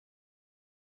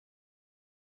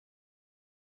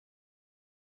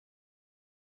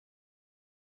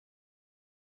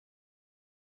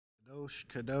Kadosh,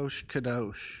 kadosh,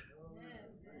 kadosh.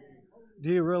 Do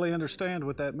you really understand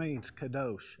what that means?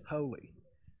 Kadosh, holy.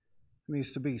 It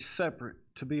means to be separate,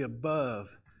 to be above,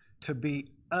 to be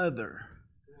other.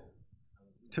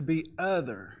 To be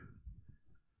other.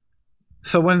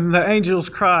 So when the angels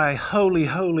cry, holy,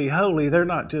 holy, holy, they're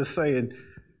not just saying,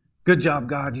 good job,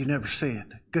 God, you never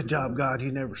sinned. Good job, God,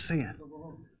 you never sinned.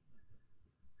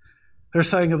 They're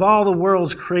saying of all the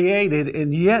worlds created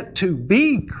and yet to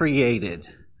be created,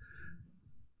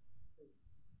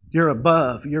 you're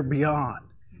above, you're beyond,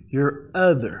 you're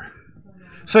other.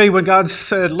 See, when God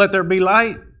said, let there be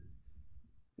light,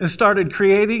 and started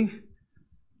creating,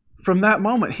 from that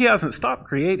moment, He hasn't stopped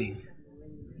creating.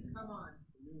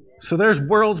 So there's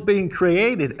worlds being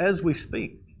created as we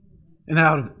speak. And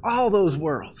out of all those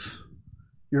worlds,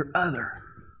 you're other,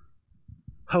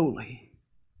 holy.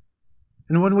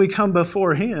 And when we come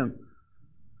before Him,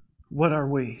 what are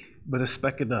we but a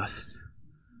speck of dust?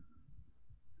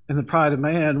 And the pride of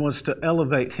man wants to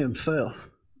elevate himself.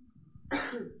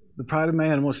 The pride of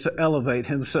man wants to elevate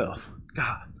himself.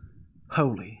 God,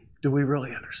 holy. Do we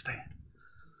really understand?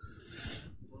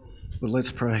 But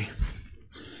let's pray.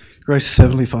 Gracious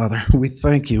Heavenly Father, we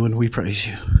thank You and we praise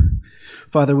You.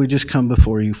 Father, we just come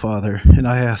before You, Father, and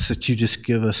I ask that You just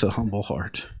give us a humble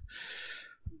heart.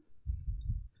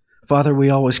 Father, we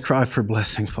always cry for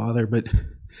blessing, Father,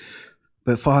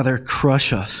 but Father,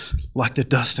 crush us like the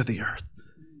dust of the earth,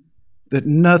 that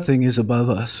nothing is above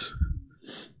us.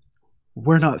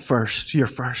 We're not first, You're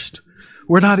first.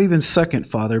 We're not even second,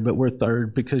 Father, but we're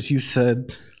third because You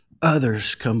said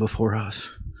others come before us.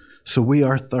 So we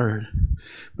are third.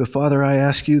 But Father, I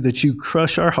ask You that You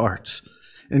crush our hearts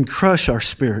and crush our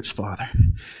spirits, Father,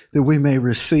 that we may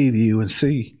receive You and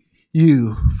see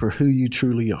You for who You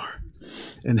truly are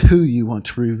and who You want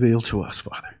to reveal to us,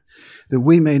 Father, that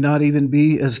we may not even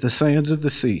be as the sands of the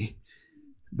sea,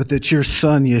 but that Your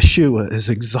Son, Yeshua, is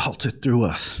exalted through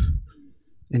us.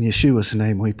 In Yeshua's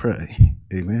name we pray.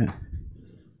 Amen.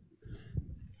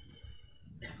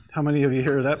 How many of you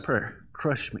hear that prayer?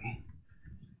 Crush me.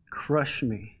 Crush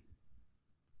me.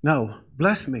 No,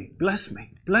 bless me, bless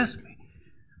me, bless me.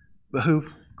 But who?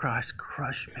 Christ,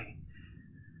 crush me.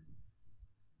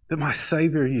 That my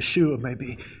Savior, Yeshua, may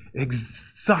be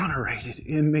exonerated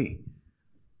in me.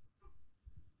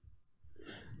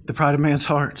 The pride of man's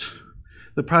hearts.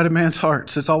 The pride of man's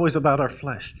hearts. It's always about our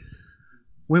flesh.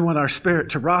 We want our spirit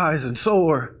to rise and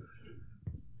soar.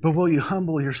 But will you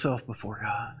humble yourself before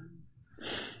God?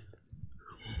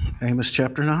 Amos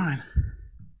chapter 9.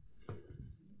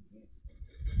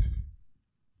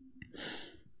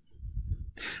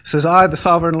 It says, I, the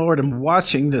sovereign Lord, am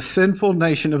watching the sinful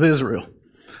nation of Israel.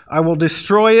 I will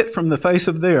destroy it from the face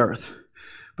of the earth,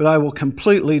 but I will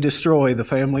completely destroy the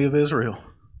family of Israel,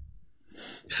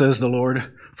 says the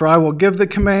Lord. For I will give the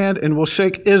command and will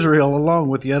shake Israel along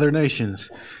with the other nations.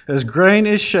 As grain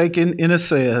is shaken in a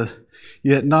sieve,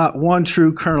 yet not one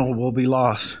true kernel will be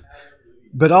lost.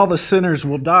 But all the sinners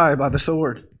will die by the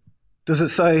sword. Does it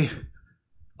say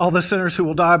all the sinners who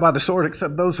will die by the sword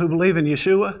except those who believe in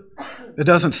Yeshua? It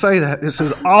doesn't say that. It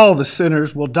says all the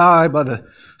sinners will die by the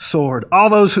sword. All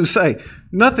those who say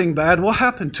nothing bad will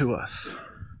happen to us.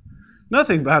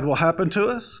 Nothing bad will happen to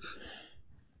us.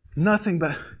 Nothing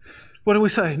bad. What do we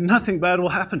say? Nothing bad will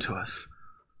happen to us.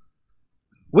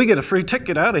 We get a free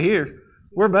ticket out of here.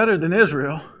 We're better than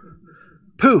Israel.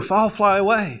 Poof, I'll fly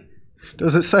away.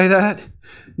 Does it say that?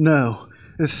 No.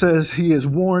 It says He is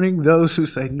warning those who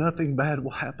say nothing bad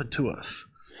will happen to us.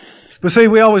 But see,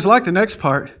 we always like the next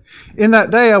part. In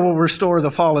that day I will restore the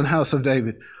fallen house of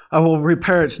David. I will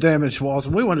repair its damaged walls.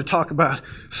 And we want to talk about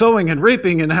sowing and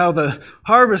reaping and how the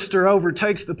harvester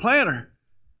overtakes the planter.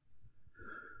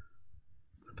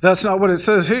 But that's not what it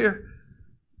says here.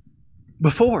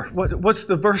 Before, what's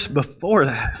the verse before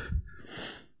that?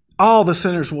 All the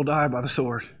sinners will die by the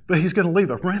sword, but He's going to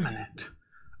leave a remnant.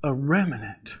 A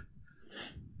remnant.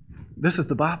 This is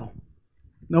the Bible.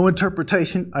 No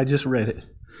interpretation. I just read it.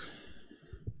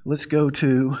 Let's go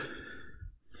to...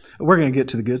 We're going to get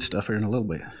to the good stuff here in a little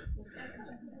bit.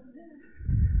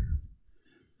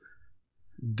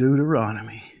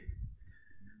 Deuteronomy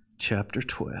chapter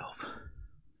 12.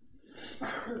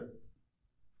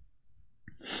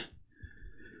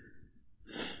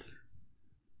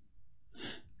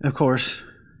 Of course,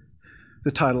 the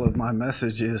title of my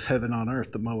message is Heaven on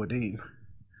Earth, the Moedim.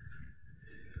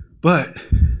 But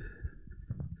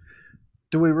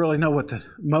do we really know what the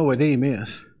Moedim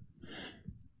is?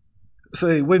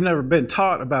 See, we've never been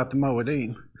taught about the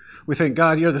Moedim. We think,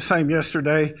 God, You're the same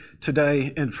yesterday,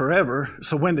 today, and forever.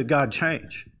 So when did God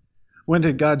change? When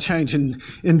did God change? In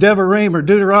Devarim or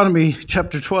Deuteronomy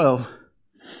chapter 12,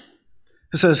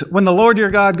 It says, when the Lord your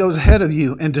God goes ahead of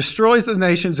you and destroys the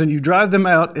nations and you drive them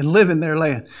out and live in their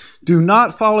land, do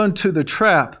not fall into the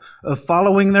trap of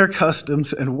following their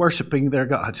customs and worshiping their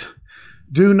gods.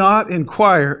 Do not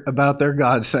inquire about their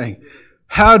gods, saying,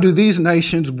 how do these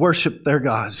nations worship their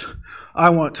gods?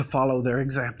 I want to follow their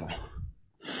example.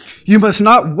 You must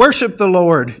not worship the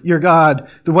Lord your God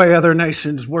the way other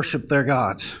nations worship their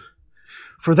gods.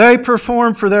 For they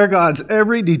perform for their gods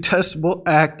every detestable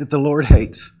act that the Lord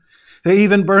hates. They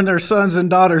even burn their sons and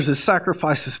daughters as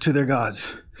sacrifices to their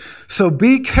gods. So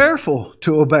be careful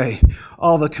to obey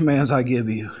all the commands I give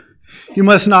you. You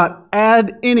must not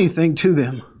add anything to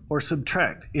them or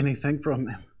subtract anything from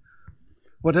them.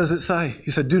 What does it say?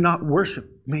 He said, do not worship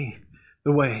me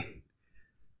the way.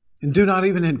 And do not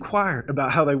even inquire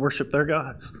about how they worship their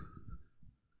gods.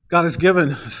 God has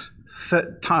given us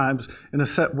set times and a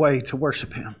set way to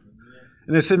worship Him.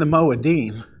 And it's in the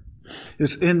Moedim.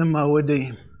 It's in the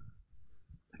Moedim.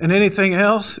 And anything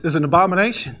else is an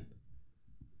abomination.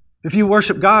 If you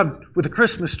worship God with a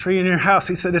Christmas tree in your house,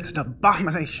 He said it's an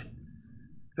abomination.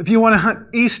 If you want to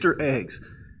hunt Easter eggs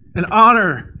and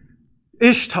honor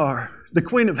Ishtar, the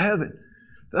Queen of Heaven,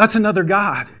 that's another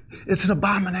god. It's an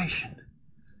abomination.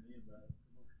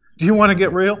 Do you want to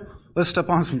get real? Let's step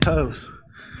on some toes.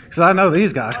 Because I know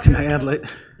these guys can handle it.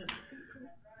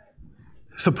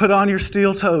 So put on your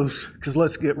steel toes, because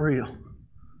let's get real.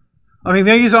 I mean,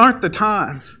 these aren't the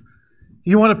times.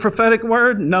 You want a prophetic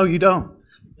word? No, you don't.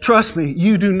 Trust me,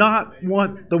 you do not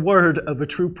want the word of a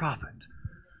true prophet.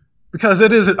 Because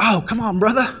it isn't, oh, come on,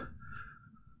 brother.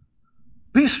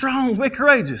 Be strong, be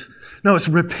courageous. No, it's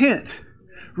repent.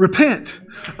 Repent.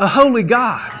 A holy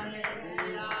God.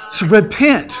 So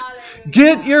repent.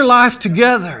 Get your life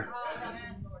together.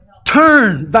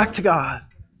 Turn back to God.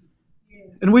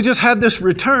 And we just had this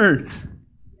return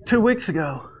 2 weeks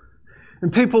ago.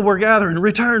 And people were gathering,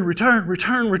 return, return,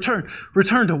 return, return.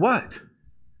 Return to what?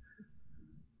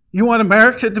 You want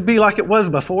America to be like it was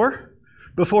before?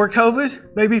 Before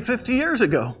COVID? Maybe 50 years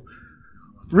ago.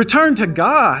 Return to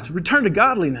God. Return to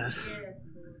godliness.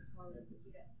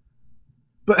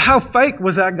 But how fake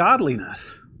was that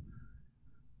godliness?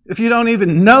 If you don't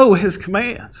even know His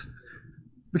commands.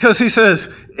 Because He says,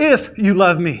 if you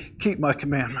love me, keep my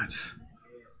commandments.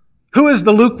 Who is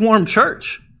the lukewarm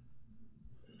church?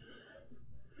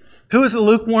 Who is the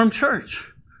lukewarm church?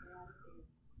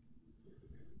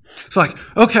 It's like,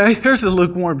 okay, here's the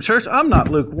lukewarm church. I'm not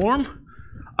lukewarm.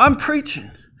 I'm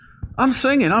preaching. I'm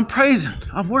singing. I'm praising.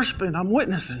 I'm worshiping. I'm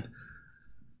witnessing.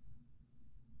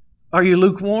 Are you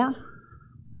lukewarm?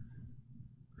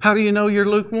 How do you know you're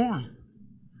lukewarm?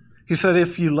 He said,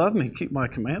 if you love me, keep my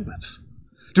commandments.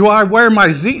 Do I wear my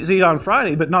tzitzit on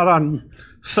Friday, but not on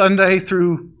Sunday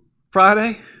through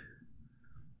Friday?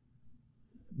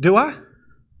 Do I?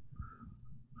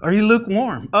 Are you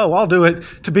lukewarm? Oh, I'll do it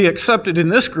to be accepted in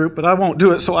this group, but I won't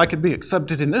do it so I can be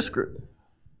accepted in this group.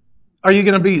 Are you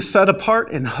going to be set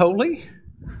apart and holy?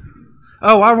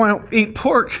 Oh, I won't eat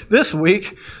pork this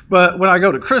week, but when I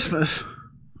go to Christmas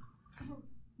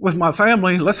with my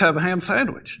family, let's have a ham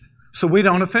sandwich so we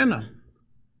don't offend them.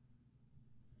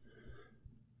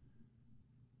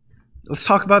 Let's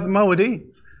talk about the Moedim,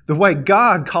 the way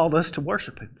God called us to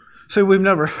worship Him. See, we've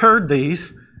never heard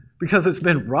these because it's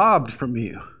been robbed from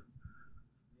you.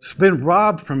 It's been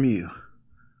robbed from you.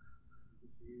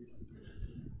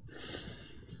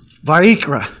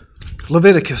 Vayikra,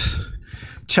 Leviticus,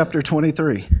 chapter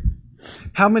 23.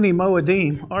 How many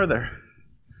Moedim are there?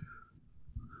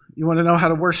 You want to know how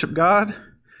to worship God?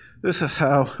 This is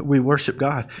how we worship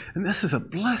God. And this is a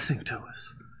blessing to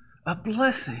us. A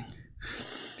blessing.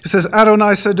 It says,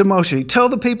 Adonai said to Moshe, tell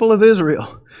the people of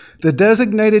Israel, the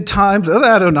designated times of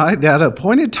Adonai, that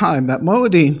appointed time, that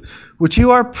Moedim, which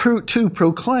you are to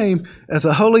proclaim as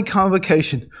a holy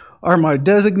convocation, are my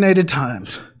designated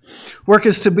times. Work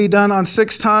is to be done on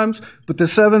 6 times, but the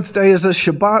 7th day is a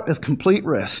Shabbat of complete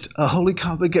rest, a holy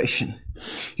convocation.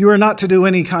 You are not to do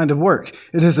any kind of work.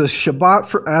 It is a Shabbat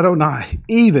for Adonai,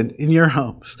 even in your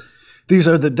homes. These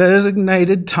are the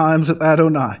designated times of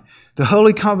Adonai. The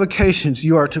holy convocations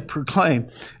you are to proclaim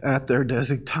at their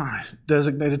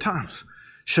designated times.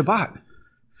 Shabbat.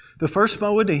 The first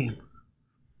Moedim.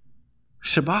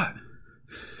 Shabbat.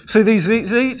 See these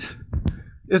tzitzits?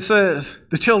 It says,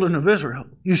 the children of Israel,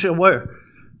 you shall wear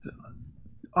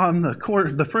on the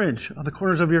corner, the fringe, on the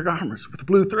corners of your garments with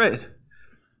blue thread.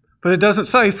 But it doesn't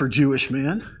say for Jewish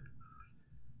men.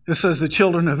 It says the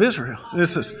children of Israel. He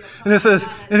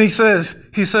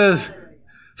says,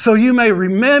 so you may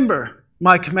remember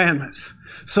my commandments,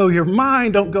 so your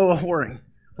mind don't go a-whoring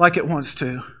like it wants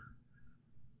to.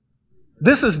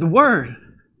 This is the word.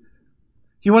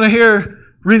 You want to hear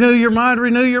Renew your mind,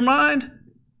 renew your mind.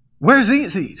 Where's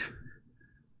Eat?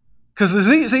 Because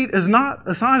the Eat is not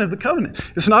a sign of the covenant.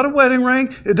 It's not a wedding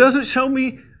ring. It doesn't show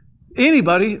me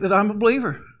anybody that I'm a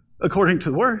believer, according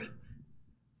to the Word.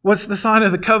 What's the sign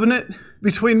of the covenant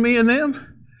between me and them?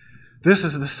 This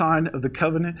is the sign of the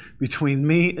covenant between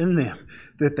me and them,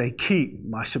 that they keep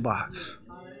my Shabbats.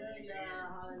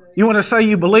 You want to say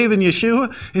you believe in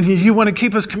Yeshua and you want to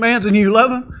keep His commands and you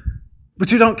love Him,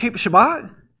 but you don't keep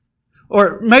Shabbat?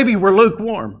 Or maybe we're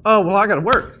lukewarm. Oh, well, I got to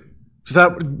work.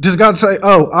 Does God say,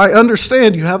 oh, I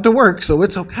understand you have to work, so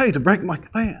it's okay to break my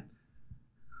command?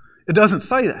 It doesn't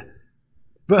say that.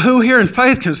 But who here in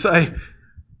faith can say,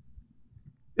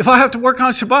 if I have to work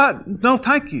on Shabbat, no,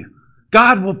 thank you.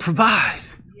 God will provide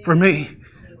for me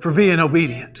for being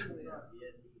obedient.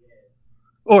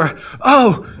 Or,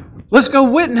 oh, let's go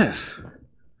witness.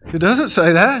 It doesn't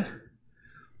say that.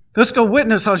 Let's go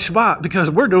witness on Shabbat because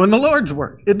we're doing the Lord's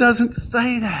work. It doesn't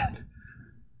say that.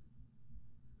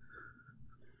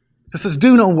 It says,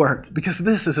 do no work because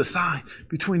this is a sign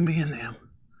between me and them.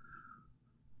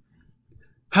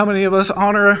 How many of us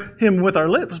honor Him with our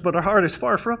lips, but our heart is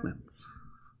far from Him?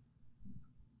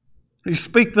 You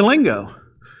speak the lingo,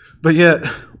 but yet,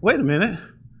 wait a minute.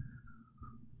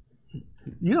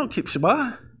 You don't keep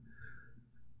Shabbat.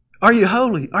 Are you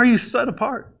holy? Are you set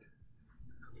apart?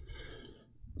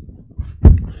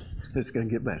 It's going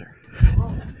to get better.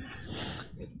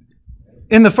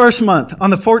 In the first month, on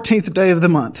the 14th day of the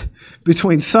month,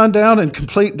 between sundown and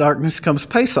complete darkness comes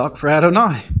Pesach for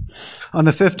Adonai. On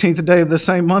the 15th day of the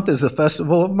same month is the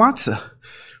festival of Matzah.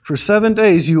 For 7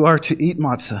 days you are to eat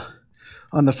matzah.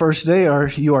 On the first day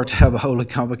you are to have a holy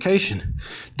convocation.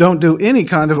 Don't do any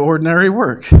kind of ordinary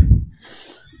work.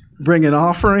 Bring an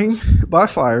offering by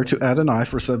fire to Adonai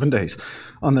for 7 days.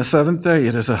 On the seventh day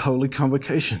it is a holy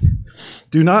convocation.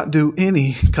 Do not do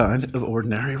any kind of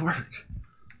ordinary work.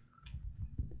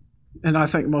 And I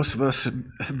think most of us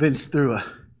have been through a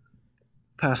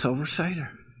Passover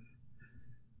Seder.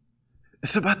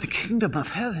 It's about the kingdom of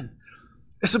heaven.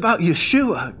 It's about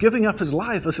Yeshua giving up His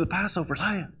life as the Passover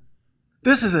lamb.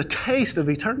 This is a taste of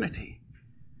eternity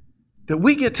that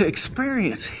we get to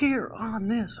experience here on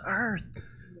this earth.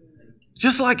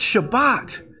 Just like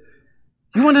Shabbat.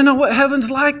 You want to know what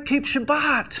heaven's like? Keep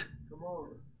Shabbat.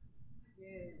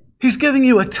 He's giving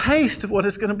you a taste of what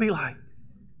it's going to be like.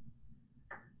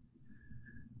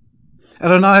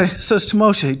 Adonai says to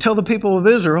Moshe, tell the people of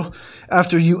Israel,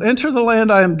 after you enter the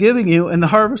land I am giving you in the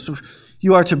harvest,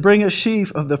 you are to bring a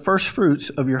sheaf of the first fruits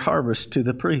of your harvest to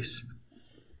the priest.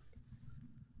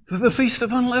 The Feast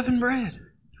of Unleavened Bread.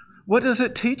 What does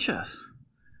it teach us?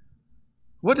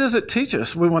 What does it teach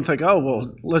us? We want to think, oh,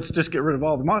 well, let's just get rid of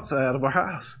all the matzah out of our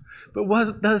house. But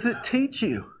what does it teach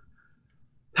you?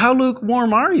 How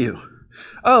lukewarm are you?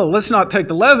 Oh, let's not take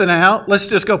the leaven out. Let's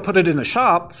just go put it in the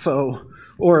shop.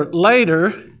 Or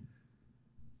later,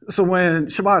 so when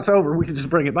Shabbat's over, we can just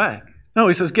bring it back. No,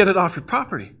 He says, get it off your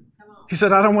property. He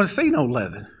said, I don't want to see no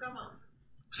leaven.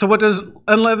 So what does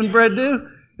unleavened bread do?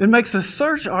 It makes us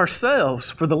search ourselves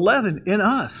for the leaven in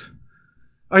us.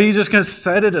 Are you just going to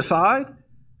set it aside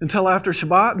until after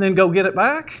Shabbat and then go get it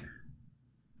back?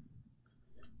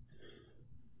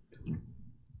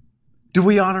 Do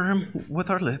we honor Him with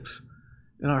our lips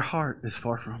and our heart is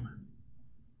far from Him?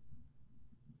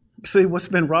 See what's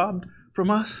been robbed from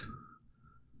us?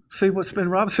 See what's been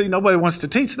robbed? See, nobody wants to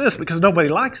teach this because nobody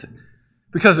likes it.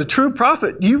 Because a true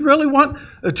prophet, you really want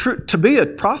to be a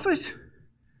prophet?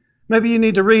 Maybe you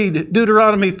need to read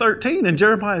Deuteronomy 13 and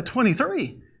Jeremiah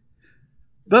 23.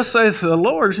 Thus saith the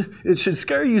Lord, it should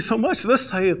scare you so much. Thus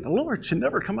saith the Lord, should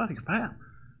never come out of your mouth.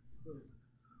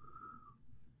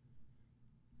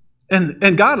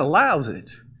 And God allows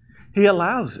it. He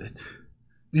allows it.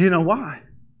 Do you know why?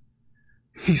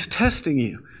 He's testing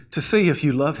you to see if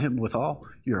you love Him with all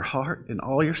your heart and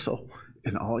all your soul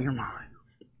and all your mind.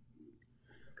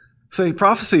 See,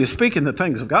 prophecy is speaking the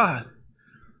things of God.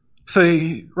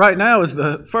 See, right now is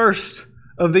the first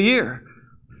of the year.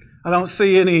 I don't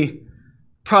see any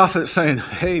prophet saying,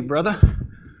 hey, brother,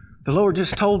 the Lord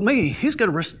just told me He's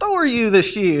going to restore you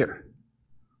this year.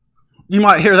 You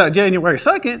might hear that January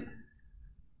 2nd.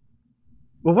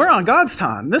 But we're on God's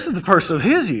time. This is the first of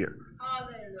His year.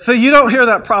 So you don't hear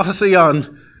that prophecy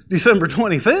on December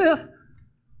 25th.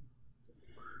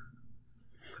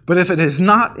 But if it is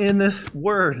not in this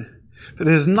Word, if it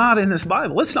is not in this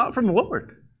Bible, it's not from the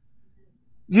Lord.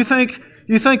 You think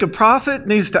a prophet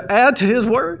needs to add to his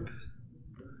word?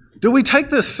 Do we take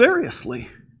this seriously?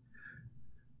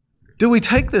 Do we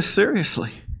take this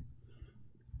seriously?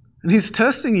 And He's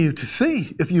testing you to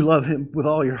see if you love Him with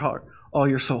all your heart, all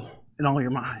your soul, and all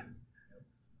your mind.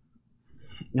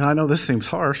 And I know this seems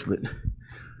harsh, but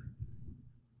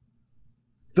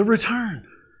the return.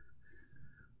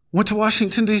 Went to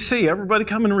Washington, D.C. Everybody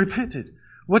come and repented.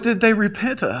 What did they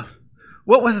repent of?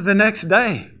 What was the next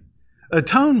day?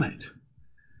 Atonement.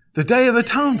 The Day of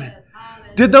Atonement.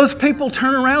 Did those people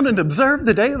turn around and observe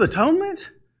the Day of Atonement?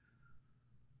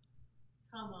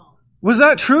 Come on. Was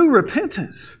that true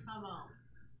repentance? Come on.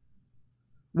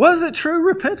 Was it true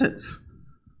repentance?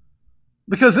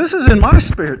 Because this is in my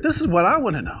spirit. This is what I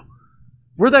want to know.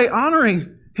 Were they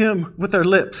honoring Him with their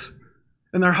lips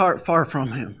and their heart far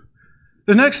from Him?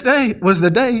 The next day was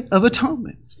the Day of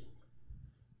Atonement.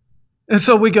 And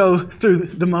so we go through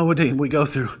the Moedim. We go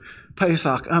through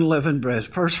Pesach, unleavened bread,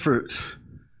 first fruits,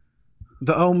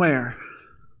 the Omer.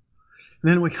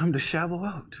 Then we come to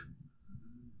Shavuot.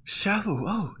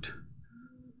 Shavuot.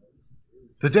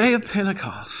 The day of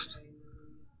Pentecost.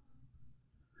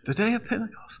 The day of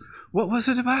Pentecost. What was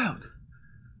it about?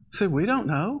 See, we don't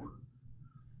know.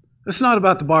 It's not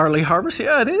about the barley harvest.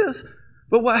 Yeah, it is.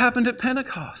 But what happened at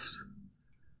Pentecost?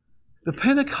 The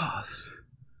Pentecost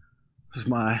was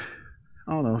my, I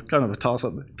don't know, kind of a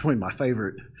toss-up between my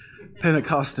favorite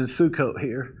Pentecost and Sukkot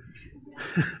here.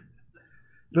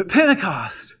 But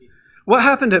Pentecost, what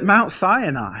happened at Mount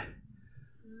Sinai?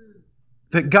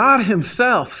 That God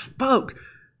Himself spoke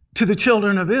to the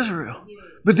children of Israel.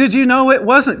 But did you know it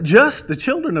wasn't just the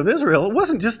children of Israel? It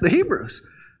wasn't just the Hebrews.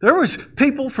 There was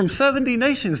people from 70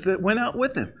 nations that went out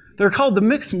with Him. They're called the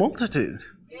mixed multitude.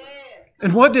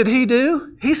 And what did He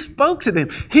do? He spoke to them.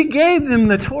 He gave them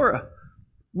the Torah,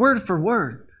 word for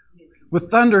word, with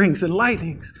thunderings and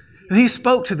lightnings. And He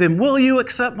spoke to them, will you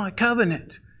accept my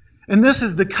covenant? And this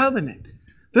is the covenant.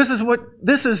 Here's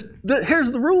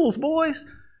the rules, boys.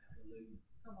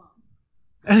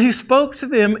 And He spoke to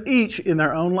them each in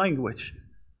their own language.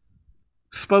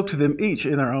 Spoke to them each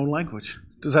in their own language.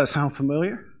 Does that sound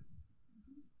familiar?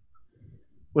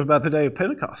 What about the day of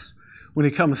Pentecost? When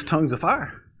He comes tongues of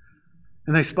fire.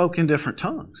 And they spoke in different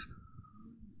tongues.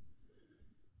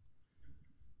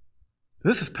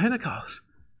 This is Pentecost.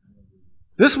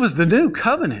 This was the new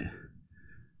covenant.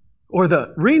 Or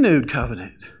the renewed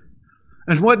covenant.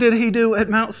 And what did He do at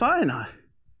Mount Sinai?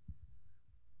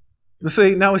 But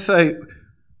see, now we say,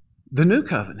 the new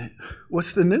covenant.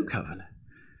 What's the new covenant?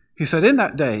 He said, in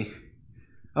that day,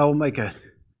 I will make a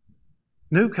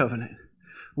new covenant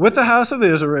with the house of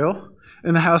Israel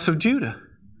and the house of Judah.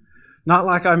 Not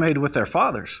like I made with their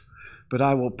fathers, but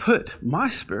I will put my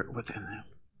spirit within them.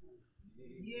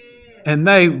 And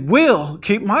they will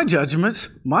keep my judgments,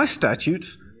 my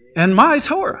statutes, and my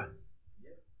Torah.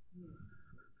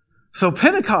 So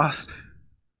Pentecost,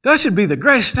 that should be the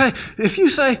greatest day. If you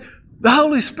say, the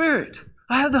Holy Spirit,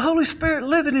 I have the Holy Spirit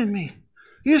living in me.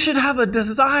 You should have a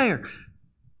desire.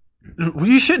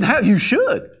 You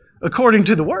should. According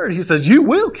to the Word, He says, you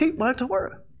will keep my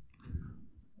Torah.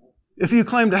 If you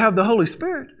claim to have the Holy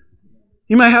Spirit,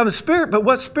 you may have a spirit, but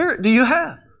what spirit do you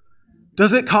have?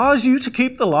 Does it cause you to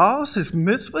keep the laws, His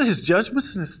mitzvahs, His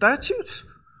judgments, and His statutes?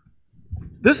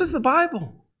 This is the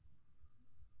Bible.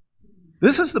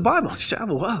 This is the Bible.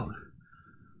 Shavuot.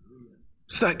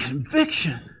 It's that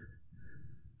conviction.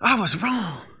 I was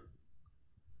wrong.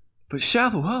 But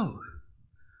Shavuot,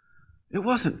 it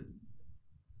wasn't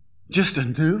just a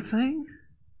new thing.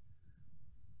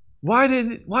 Why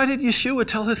did Yeshua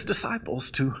tell His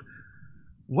disciples to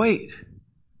wait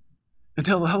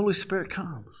until the Holy Spirit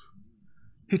comes?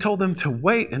 He told them to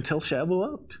wait until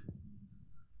Shavuot.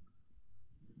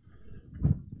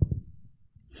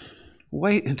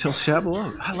 Wait until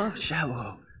Shavuot. I love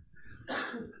Shavuot.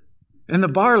 And the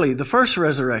barley, the first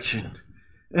resurrection.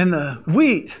 And the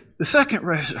wheat, the second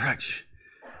resurrection.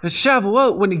 It's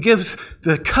Shavuot when He gives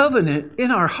the covenant in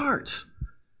our hearts.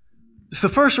 It's the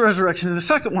first resurrection and the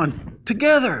second one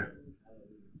together.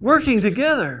 Working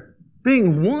together.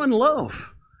 Being one loaf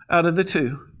out of the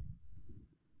two.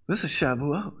 This is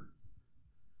Shavuot.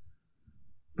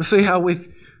 But see how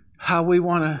we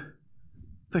want to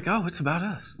think, oh, it's about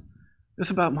us. It's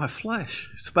about my flesh.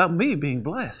 It's about me being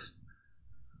blessed.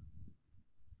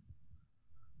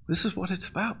 This is what it's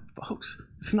about, folks.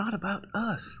 It's not about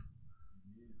us.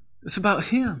 It's about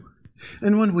Him.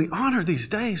 And when we honor these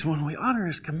days, when we honor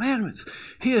His commandments,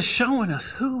 He is showing us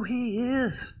who He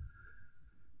is.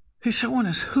 He's showing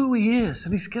us who He is.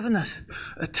 And He's given us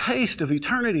a taste of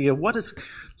eternity, of what it's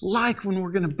like when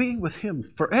we're going to be with Him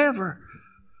forever.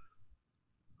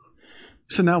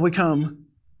 So now we come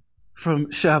from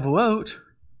Shavuot.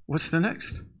 What's the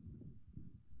next?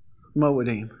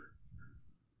 Moedim.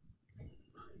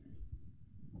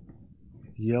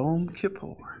 Yom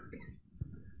Kippur.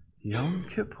 Yom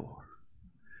Kippur.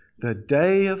 The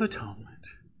Day of Atonement.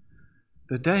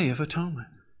 The Day of Atonement.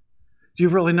 Do you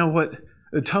really know what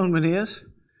atonement is?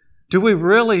 Do we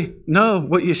really know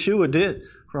what Yeshua did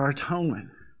for our atonement?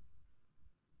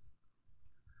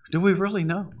 Do we really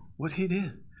know what He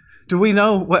did? Do we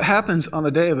know what happens on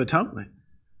the Day of Atonement?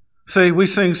 See, we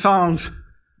sing songs,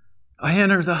 I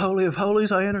enter the Holy of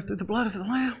Holies, I enter through the blood of the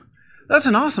Lamb. That's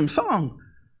an awesome song.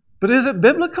 But is it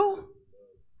biblical?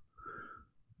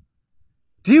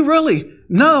 Do you really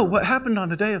know what happened on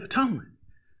the Day of Atonement?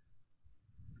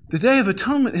 The Day of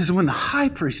Atonement is when the high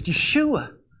priest,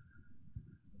 Yeshua,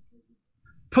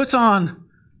 puts on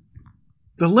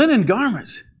the linen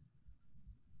garments.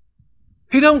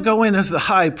 He don't go in as the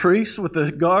high priest with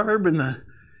the garb and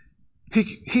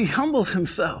he humbles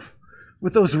himself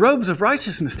with those robes of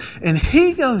righteousness, and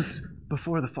he goes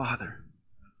before the Father.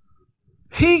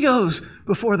 He goes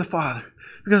before the Father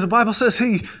because the Bible says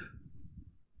He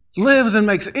lives and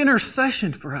makes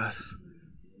intercession for us.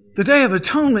 The Day of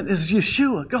Atonement is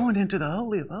Yeshua going into the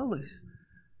Holy of Holies.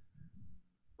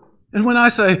 And when I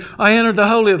say, I entered the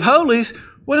Holy of Holies,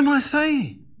 what am I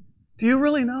saying? Do you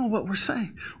really know what we're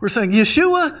saying? We're saying,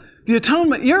 Yeshua, the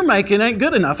atonement you're making ain't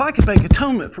good enough. I can make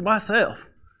atonement for myself.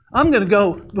 I'm going to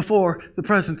go before the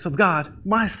presence of God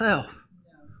myself.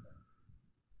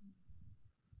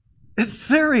 It's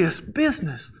serious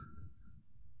business.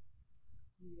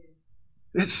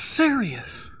 It's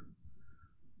serious.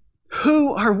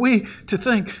 Who are we to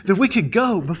think that we could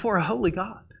go before a holy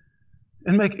God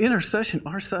and make intercession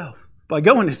ourselves by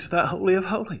going into that Holy of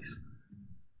Holies?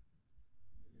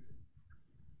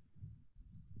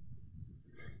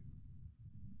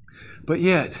 But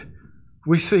yet,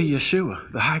 we see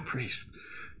Yeshua, the high priest,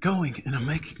 going and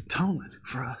making atonement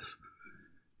for us.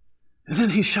 And then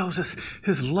He shows us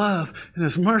His love and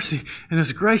His mercy and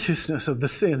His graciousness of the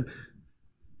sin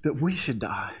that we should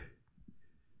die.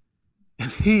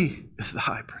 And He is the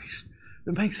high priest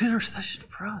that makes intercession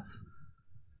for us.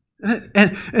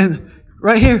 And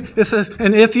right here it says,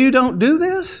 and if you don't do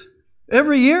this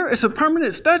every year, it's a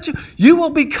permanent statute, you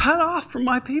will be cut off from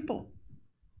my people.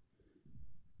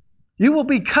 You will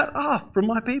be cut off from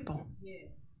my people.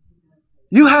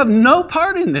 You have no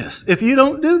part in this if you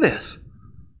don't do this.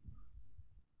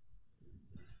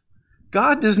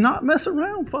 God does not mess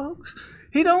around, folks.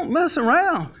 He don't mess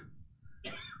around.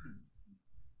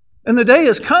 And the day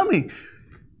is coming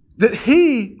that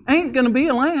He ain't going to be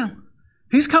a lamb.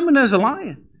 He's coming as a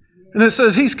lion. And it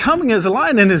says He's coming as a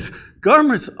lion and His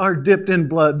garments are dipped in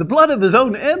blood, the blood of His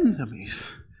own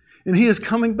enemies. And He is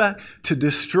coming back to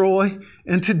destroy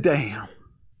and to damn.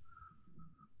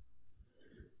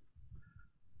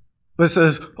 But it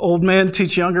says, old men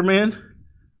teach younger men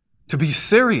to be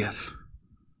serious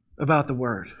about the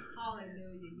Word.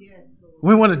 Hallelujah. Yes, Lord.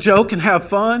 We want to joke and have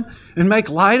fun and make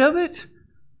light of it.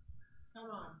 Come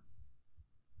on.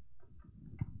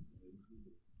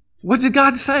 What did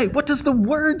God say? What does the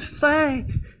Word say?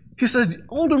 He says,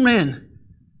 older men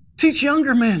teach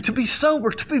younger men to be sober,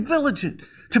 to be vigilant,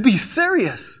 to be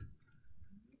serious.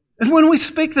 And when we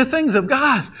speak the things of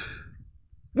God,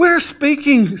 we're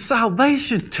speaking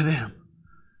salvation to them.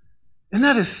 And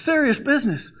that is serious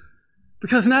business.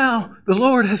 Because now the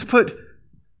Lord has put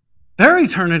their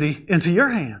eternity into your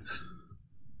hands.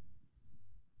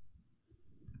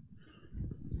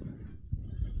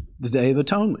 The Day of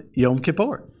Atonement, Yom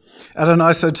Kippur.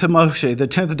 Adonai said to Moshe, the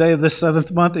 10th day of this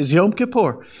 7th month is Yom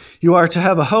Kippur. You are to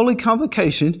have a holy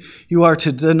convocation. You are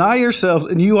to deny yourselves,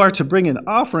 and you are to bring an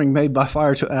offering made by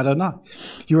fire to Adonai.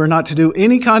 You are not to do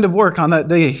any kind of work on that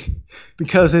day,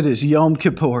 because it is Yom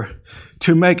Kippur,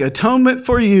 to make atonement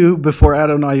for you before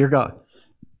Adonai your God.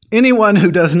 Anyone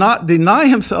who does not deny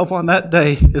himself on that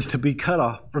day is to be cut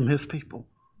off from his people.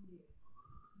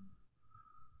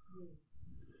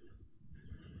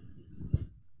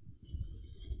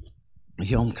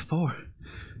 Yom Kippur.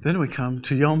 Then we come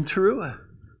to Yom Teruah.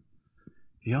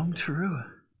 Yom Teruah.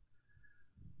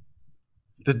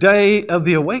 The day of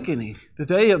the awakening. The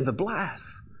day of the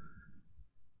blast.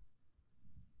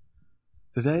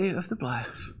 The day of the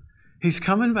blast. He's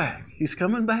coming back. He's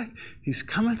coming back. He's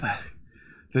coming back.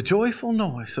 The joyful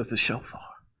noise of the shofar.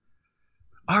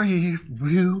 Are you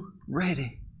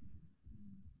ready?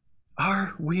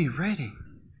 Are we ready?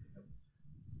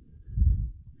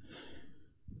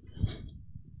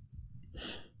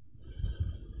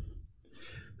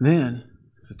 Then,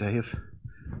 the day of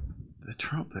the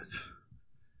trumpets.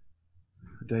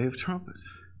 The day of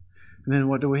trumpets. And then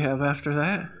what do we have after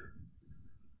that?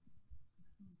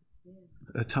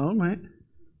 Atonement.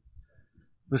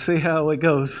 But see how it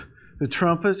goes. The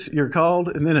trumpets, you're called,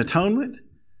 and then atonement.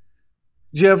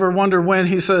 Did you ever wonder when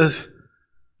He says,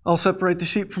 I'll separate the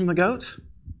sheep from the goats?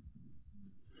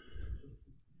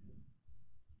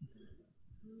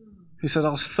 He said,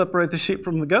 I'll separate the sheep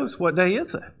from the goats. What day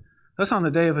is that? That's on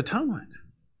the Day of Atonement.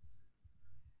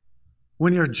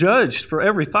 When you're judged for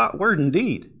every thought, word, and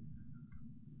deed.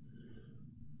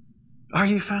 Are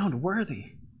you found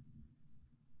worthy?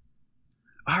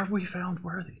 Are we found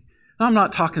worthy? Now, I'm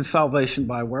not talking salvation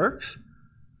by works.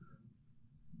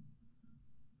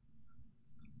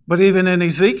 But even in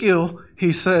Ezekiel,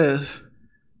 he says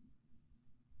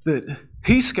that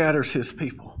he scatters his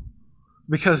people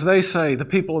because they say, the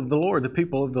people of the Lord, the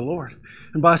people of the Lord.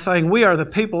 And by saying we are the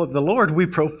people of the Lord, we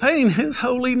profane his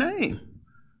holy name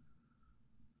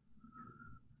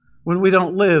when we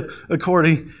don't live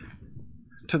according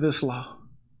to this law.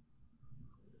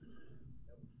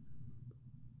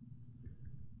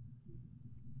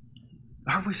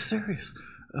 Are we serious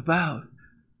about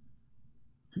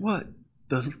what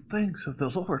the things of the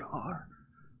Lord are?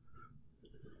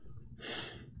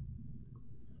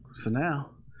 So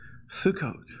now,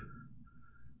 Sukkot,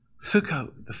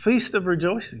 the Feast of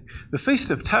Rejoicing, the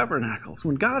Feast of Tabernacles,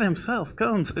 when God himself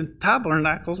comes and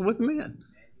tabernacles with men.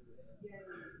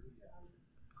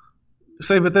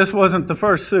 See, but this wasn't the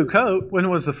first Sukkot. When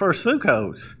was the first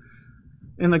Sukkot?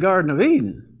 In the Garden of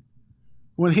Eden.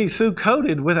 When he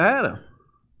Sukkoted with Adam.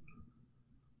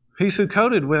 He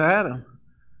Sukkoted with Adam.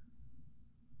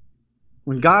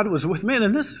 When God was with men.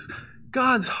 And this is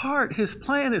God's heart. His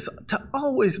plan is to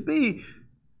always be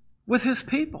with his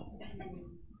people.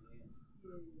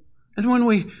 And when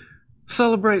we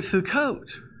celebrate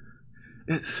Sukkot,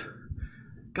 it's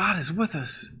God is with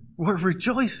us. We're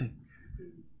rejoicing.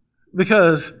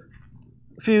 Because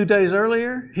a few days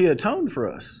earlier, he atoned for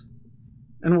us.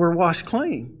 And we're washed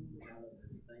clean.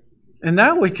 And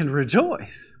now we can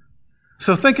rejoice.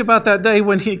 So think about that day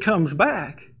when he comes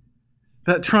back.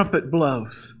 That trumpet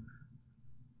blows.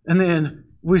 And then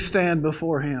we stand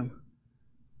before him.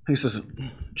 He says,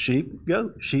 sheep,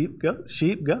 goat, sheep, goat,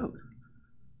 sheep, goat.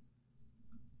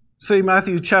 See,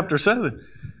 Matthew chapter 7.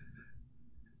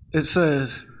 It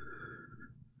says,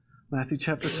 Matthew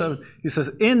chapter 7, he says,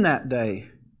 in that day,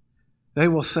 they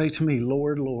will say to me,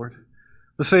 Lord, Lord.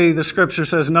 But see, the scripture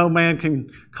says, no man can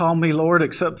call me Lord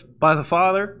except by the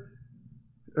Father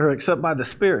or except by the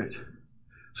Spirit.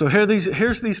 So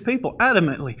here's these people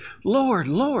adamantly, Lord,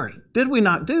 Lord, did we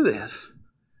not do this?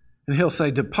 And he'll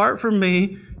say, depart from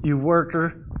me, you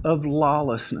worker of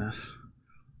lawlessness.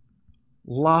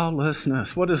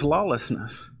 Lawlessness. What is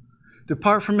lawlessness?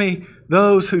 Depart from me,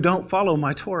 those who don't follow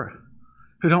my Torah,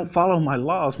 who don't follow my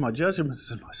laws, my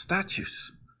judgments, and my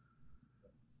statutes.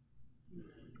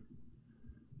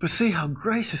 But see how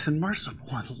gracious and merciful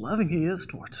and loving he is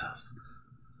towards us.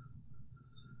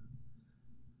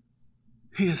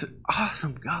 He is an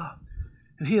awesome God.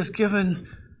 And he has given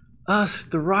us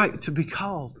the right to be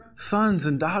called sons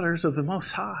and daughters of the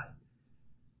Most High.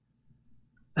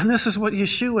 And this is what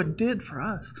Yeshua did for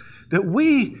us, that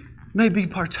we may be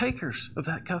partakers of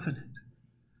that covenant.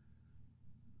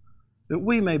 That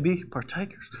we may be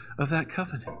partakers of that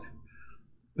covenant.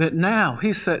 That now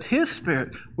he set his Spirit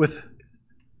within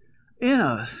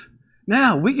us.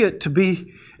 Now we get to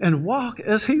be and walk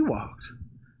as he walked.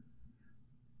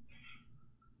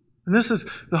 And this is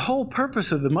the whole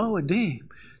purpose of the Moedim,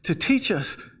 to teach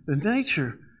us the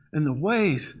nature and the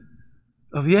ways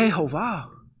of Yehovah,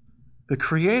 the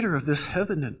creator of this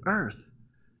heaven and earth,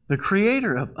 the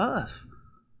creator of us.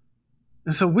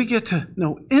 And so we get to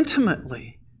know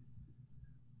intimately.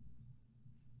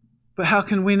 But how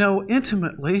can we know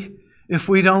intimately if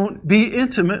we don't be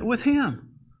intimate with him?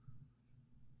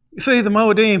 You see, the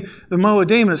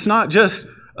Moedim, it's not just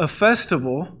a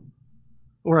festival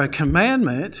or a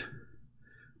commandment.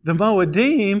 The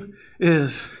Moedim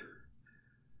is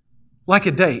like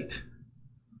a date.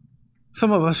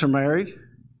 Some of us are married.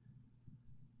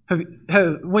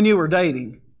 When you were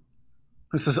dating,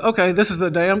 it says, okay, this is the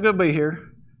day I'm going to be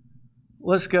here.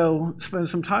 Let's go spend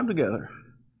some time together.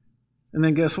 And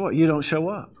then guess what? You don't show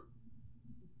up.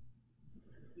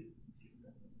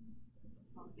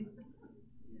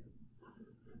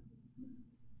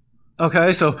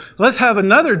 Okay, so let's have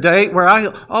another date where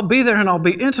I'll be there and I'll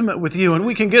be intimate with you and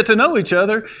we can get to know each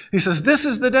other. He says, this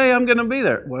is the day I'm going to be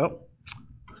there. Well,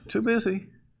 too busy.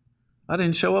 I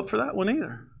didn't show up for that one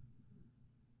either.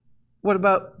 What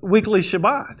about weekly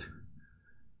Shabbat?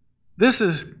 This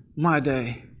is my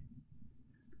day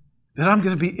that I'm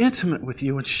going to be intimate with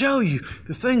you and show you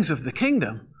the things of the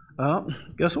kingdom. Well,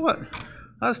 guess what?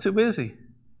 I was too busy.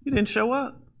 You didn't show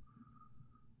up.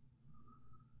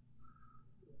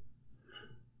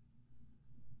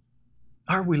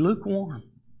 Are we lukewarm?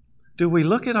 Do we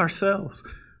look at ourselves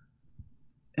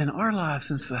in our lives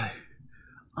and say,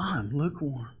 I'm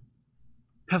lukewarm?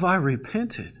 Have I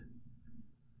repented?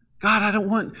 God, I don't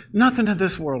want nothing in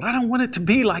this world. I don't want it to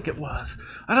be like it was.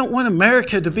 I don't want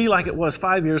America to be like it was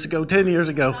 5 years ago, 10 years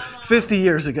ago, 50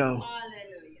 years ago.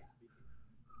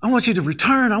 I want you to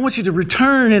return. I want you to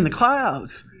return in the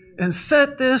clouds and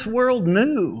set this world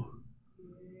new.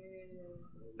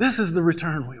 This is the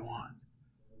return we want.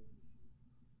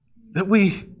 That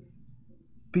we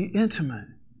be intimate.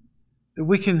 That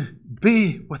we can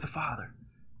be with the Father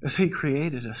as He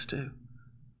created us to.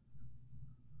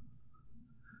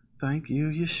 Thank you,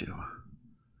 Yeshua,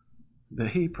 that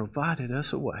He provided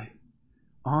us a way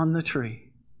on the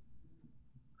tree.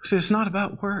 See, it's not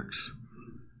about works.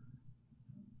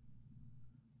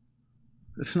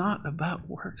 It's not about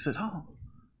works at all.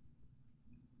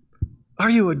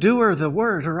 Are you a doer of the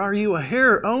word, or are you a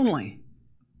hearer only?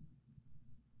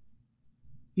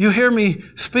 You hear me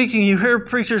speaking, you hear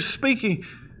preachers speaking,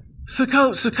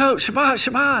 Sukkot, Sukkot, Shabbat,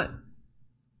 Shabbat.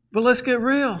 But let's get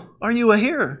real. Are you a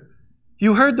hearer?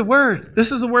 You heard the word.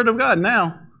 This is the word of God.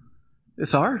 Now,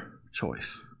 it's our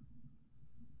choice.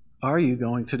 Are you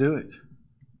going to do it?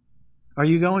 Are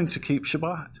you going to keep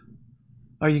Shabbat?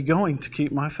 Are you going to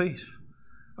keep my feast?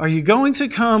 Are you going to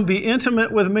come be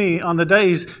intimate with me on the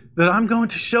days that I'm going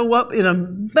to show up in a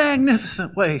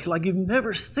magnificent way like you've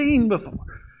never seen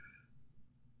before?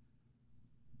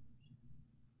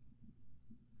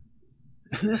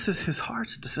 And this is His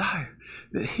heart's desire,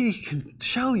 that He can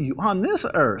show you on this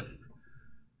earth.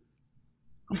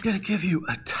 I'm going to give you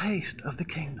a taste of the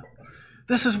kingdom.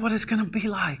 This is what it's going to be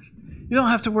like. You don't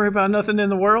have to worry about nothing in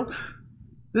the world.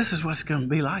 This is what it's going to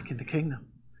be like in the kingdom.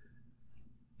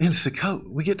 In Sukkot,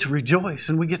 we get to rejoice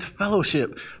and we get to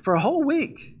fellowship for a whole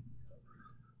week.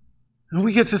 And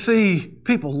we get to see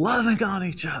people loving on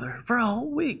each other for a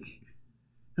whole week.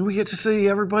 And we get to see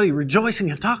everybody rejoicing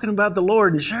and talking about the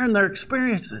Lord and sharing their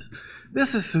experiences.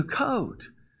 This is Sukkot.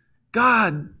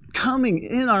 God coming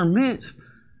in our midst.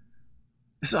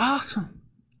 It's awesome.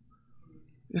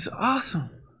 It's awesome.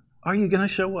 Are you going to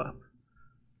show up?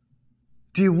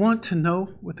 Do you want to know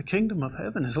what the kingdom of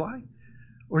heaven is like?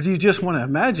 Or do you just want to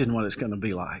imagine what it's going to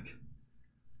be like?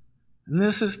 And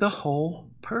this is the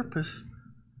whole purpose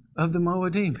of the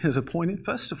Moedim, His appointed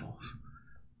festivals.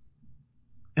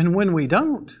 And when we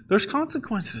don't, there's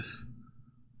consequences.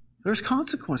 There's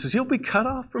consequences. You'll be cut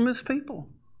off from His people.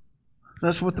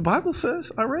 That's what the Bible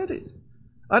says. I read it.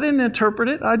 I didn't interpret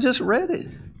it. I just read it.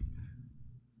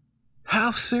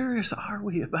 How serious are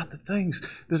we about the things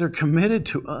that are committed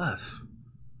to us?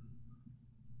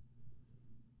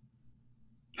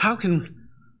 How can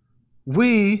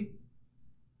we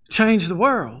change the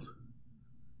world?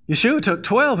 Yeshua took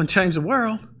 12 and changed the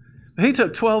world. But He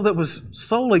took 12 that was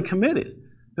solely committed,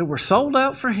 that were sold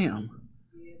out for Him,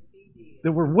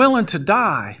 that were willing to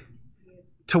die,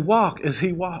 to walk as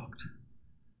He walked.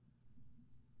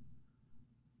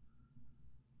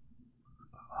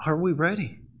 Are we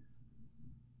ready?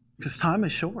 Because time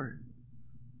is short.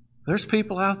 There's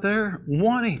people out there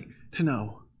wanting to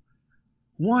know.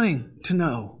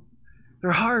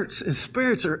 Their hearts and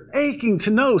spirits are aching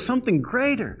to know something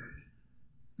greater.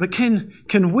 But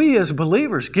can we as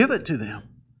believers give it to them?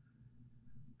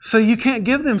 So you can't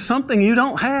give them something you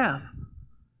don't have.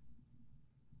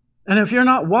 And if you're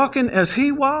not walking as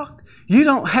He walked, you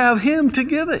don't have Him to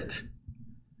give it.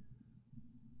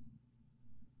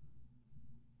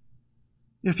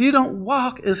 If you don't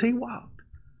walk as He walked,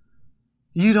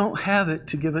 you don't have it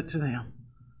to give it to them.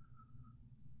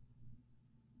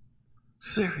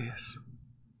 Serious.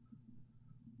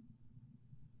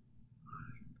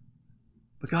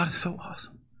 But God is so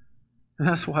awesome. And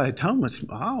that's why atonement's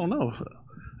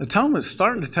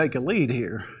starting to take a lead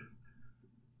here.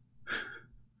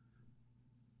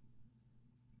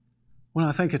 When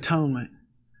I think atonement,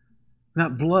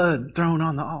 that blood thrown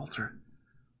on the altar,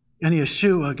 and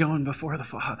Yeshua going before the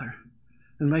Father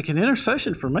and making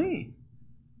intercession for me.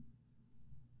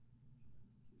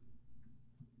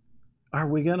 Are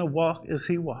we going to walk as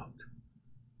He walked?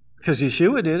 Because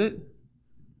Yeshua did it.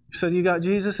 He said, you got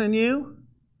Jesus in you?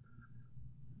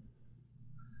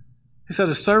 He said,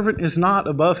 a servant is not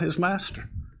above his master.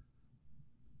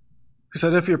 He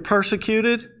said, if you're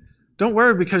persecuted, don't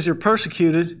worry because you're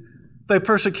persecuted. If they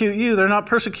persecute you, they're not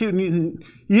persecuting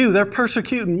you, they're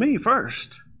persecuting me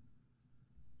first.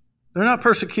 They're not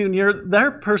persecuting you,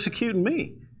 they're persecuting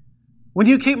me. When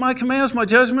you keep my commands, my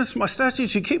judgments, my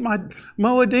statutes, you keep my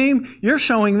Moedim, you're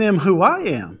showing them who I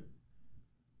am.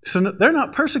 So they're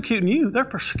not persecuting you, they're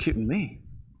persecuting me.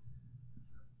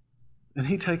 And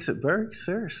He takes it very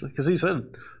seriously because He said,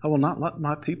 I will not let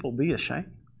my people be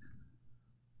ashamed.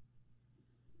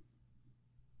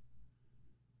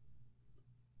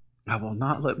 I will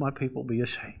not let my people be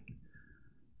ashamed.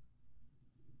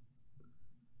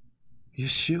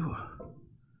 Yeshua.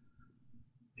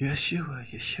 Yeshua,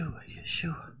 Yeshua,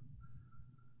 Yeshua.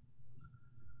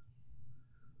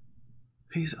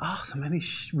 He's awesome, and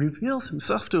He reveals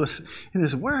Himself to us in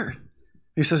His Word.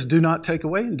 He says, do not take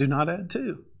away and do not add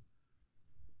to.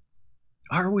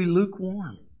 Are we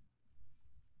lukewarm?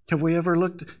 Have we ever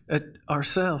looked at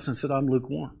ourselves and said, I'm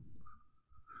lukewarm?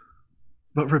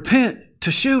 But repent,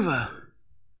 teshuva,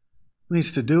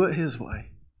 means to do it His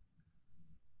way.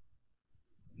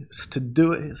 It's to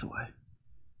do it His way.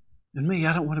 And me,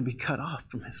 I don't want to be cut off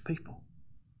from His people.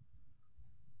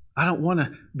 I don't want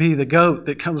to be the goat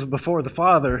that comes before the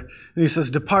Father and He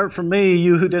says, depart from me,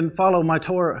 you who didn't follow my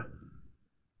Torah.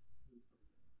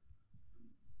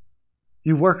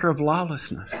 You worker of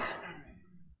lawlessness.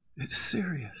 It's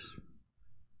serious.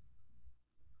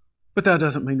 But that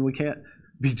doesn't mean we can't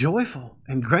be joyful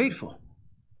and grateful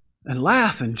and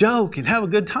laugh and joke and have a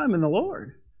good time in the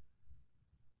Lord.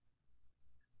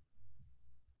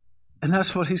 And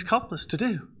that's what He's called us to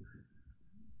do.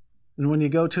 And when you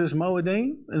go to His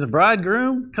Moedim and the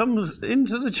bridegroom comes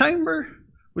into the chamber,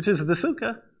 which is the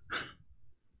sukkah,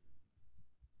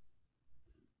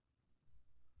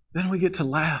 then we get to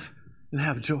laugh and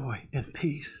have joy and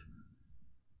peace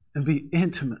and be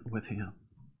intimate with Him.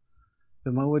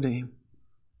 The Moedim.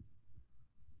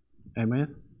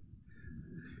 Amen.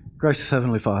 Gracious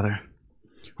Heavenly Father,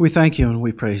 we thank You and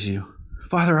we praise You.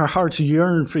 Father, our hearts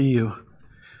yearn for You.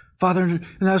 Father,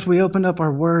 and as we open up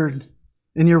our Word,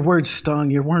 and Your Word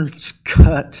stung, Your Word's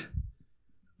cut.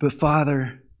 But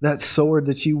Father, that sword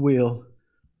that You wield,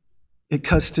 it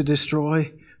cuts to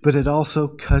destroy, but it also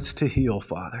cuts to heal,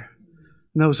 Father.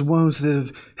 And those wounds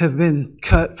that have been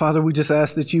cut, Father, we just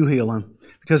ask that You heal them.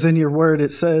 Because in Your Word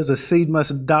it says a seed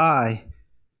must die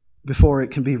before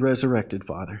it can be resurrected,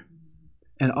 Father.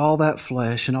 And all that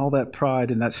flesh and all that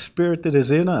pride and that spirit that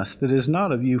is in us that is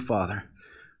not of You, Father,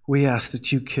 we ask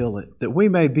that You kill it, that we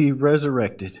may be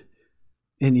resurrected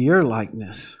in Your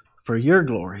likeness, for Your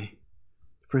glory,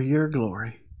 for Your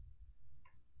glory.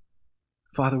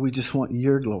 Father, we just want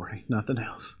Your glory, nothing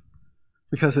else.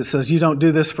 Because it says You don't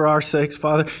do this for our sakes,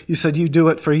 Father. You said You do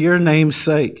it for Your name's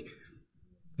sake,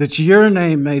 that Your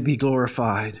name may be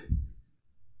glorified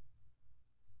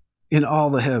in all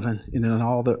the heaven and in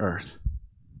all the earth.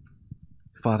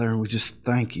 Father, and we just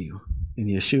thank You in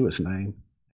Yeshua's name.